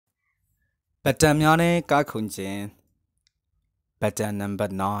Pattern များနဲ့ကခုန်ခြင်း pattern number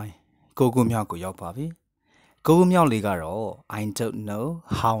 9ကိုကိုမြောက်ကိုရောက်ပါပြီကိုကိုမြောက်လေးကတော့ I don't know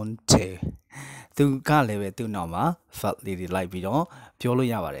how to သူကလည်းပဲသူ့နောက်မှာ verb လေးတွေလိုက်ပြီးတော့ပြောလို့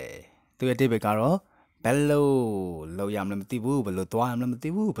ရပါတယ်သူရဲ့အဓိပ္ပာယ်ကတော့ဘယ်လိုလုပ်ရမလဲမသိဘူးဘယ်လိုသွားရမလဲမသိ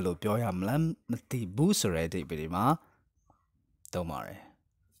ဘူးဘယ်လိုပြောရမလဲမသိဘူးဆိုတဲ့အဓိပ္ပာယ်တွေမှာသုံးပါတယ်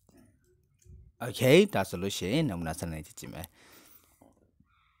Okay ဒါဆိုလို့ရှိရင်နမူနာဆက်နေကြည့်မယ်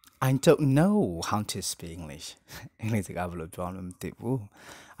I don't know how to speak English. Englishကဘယ်လိုပြောရမလဲမသိဘူး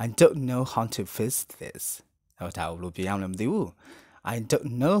I don't know how to fix this. ဟောဒါဘယ်လိုပြောရမလဲမသိဘူး I don't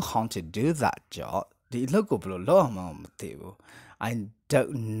know how to do that job. ဒီအလုပ်ကိုဘယ်လိုလုပ်ရမလဲမသိဘူး I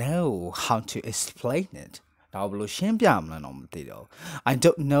don't know how to explain it. ဒါဘယ်လိုရှင်းပြမလဲတော့မသိတော့ I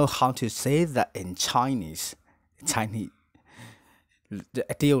don't know how to say that in Chinese. Chinese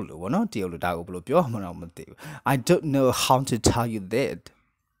တရုတ်လိုပေါ့နော်တရုတ်လိုဒါကိုဘယ်လိုပြောမှတော့မသိဘူး I don't know how to tell you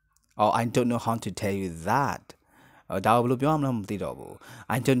that.Oh, I don't know how to tell you that. ဒါဘယ်လိုပြောမှန်းမသိတော့ဘူး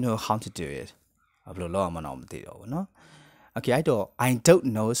I don't know how to do it. ဘယ်လိုလုပ်မှန်းမသိတော့ဘူးเนาะ Okay အဲ့တော့ I don't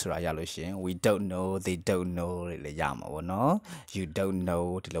know ဆိုတာရလို့ရှင် we don't know they don't know လေရမှာပေါ့เนาะ you don't know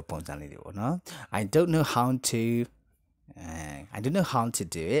ဒီလိုပုံစံလေးတွေပေါ့เนาะ I don't know how to I don't know how to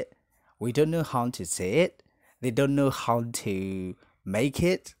do it. We don't know how to say it. They don't know how to make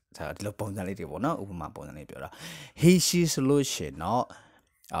it. ဒါဒီလိုပုံစံလေးတွေပေါ့เนาะဥပမာပုံစံလေးပြောတာ he she ဆိုလို့ရှင်เนาะ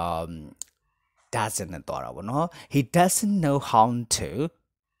doesn't တော့တာပေါ့နော် he doesn't know how to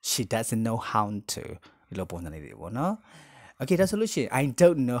she doesn't know how to ဒီလိုပုံစံလေးတွေပေါ့နော် okay ဒါဆိုလို့ရှိရင် I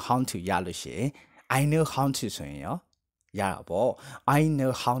don't know how to ရလို့ရှိရင် I know how to ဆိုရင်ရောရတာပေါ့ I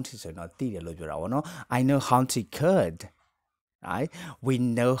know how to ဆိုရင်တော့သိတယ်လို့ပြောတာပေါ့နော် I know how to code right we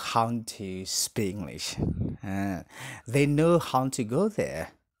know how to speak English they know how to go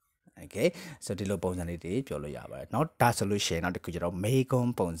there.Okay so ဒီလိုပုံစံလေးတွေပြောလို့ရပါတယ်เนาะဒါဆိုလို့ရှိရင်နောက်တစ်ခုကျတော့မေကွ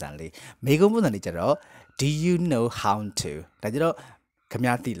န်းပုံစံလေးကျတော့ do you know how to ဒါကြတော့ခင်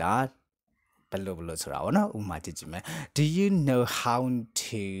ဗျားသိလားဘယ်လိုဆိုတာဗောနော်ဥပမာကြည့်ကြည့်မယ် do you know how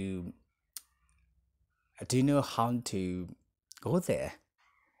to go there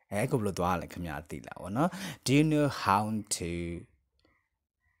ကိုဘယ်လိုသွားလဲခင်ဗျားသိလားဗောနော် do you know how to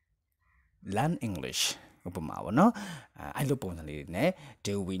learn English ဥပမာပေါ့နော်အဲ့လိုပုံစံလေးတွေနဲ့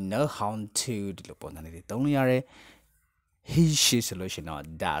do we know how to ဒီလိုပုံစံလေးတွေသုံးလို့ရတယ် he she ဆိုလို့ရှိရင်တော့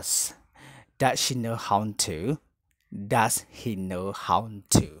does she know how to does he know how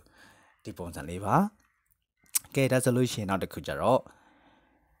to ဒီပုံစံလေးပါကဲဒါဆိုလို့ရှိရင်နောက်တစ်ခုကျတော့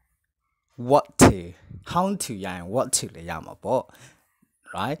what to how to ရရင် what to လည်းရမှာပေါ့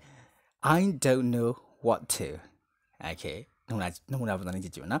right I don't know what to okayနမူနာပုံစံလေးကြ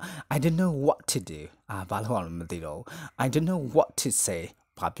ည့်ကြည့်နော် I don't know what to do ဘာလို့အောင်မသိတော့ဘူး I don't know what to say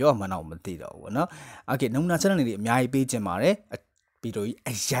ဘာပြောမှန်းတော့မသိတော့ဘူးเนาะ okay နမူနာချက်တွေအများကြီးပေးခြင်းပါတယ်ဗီဒီယိုကြီး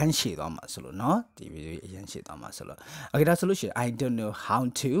အရန်ရှည်သွားမှာဆိုလို့เนาะဒီဗီဒီယိုကြီးအရန်ရှည်သွားမှာဆိုလို့ okay ဒါဆိုလို့ရှိရင် I don't know how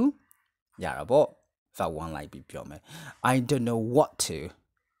to ရတာပေါ့ verb 1 လိုက်ပြီးပြောမယ် I don't know what to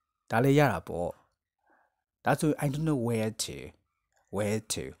ဒါလည်းရတာပေါ့ဒါဆို I don't know where to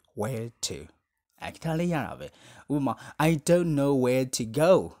အခါလေးရတာပဲဥပမာ I don't know where to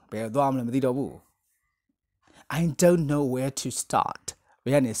go ဘယ်သွားမလဲမသိတော့ဘူး I don't know where to start ဘ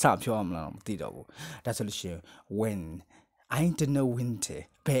ယ်ကနေစပြောရမလဲမသိတော့ဘူးဒါဆိုလို့ရှိရင် when I don't know when to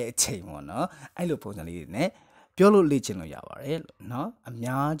ဘယ်အချိန်ပေါ့နော်အဲ့လိုပုံစံလေးတွေနဲ့ပြောလို့လေ့ကျင့်လို့ရပါတယ်เนาะအ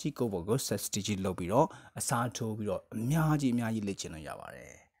များကြီးကိုယ့်ဘောကို strategy လုပ်ပြီးတော့အစားထိုးပြီးတော့အများကြီးလေ့ကျင့်လို့ရပါတ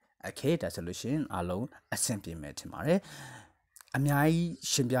ယ် okay ဒါဆိုလို့ရှိရင်အားလုံးအဆင်ပြေမယ်ထင်ပါတယ်အများကြီး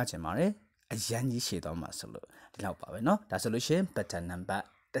ရှင်းပြချင်ပါတယ်အရန်ကြီးရှည်သွားမှာဆိုလို့ဒီလောက်ပါပဲเนาะဒါဆိုလို့ရှိရင် pattern number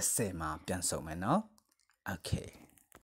 10မှာပြန်ဆုံမယ်เนาะ okay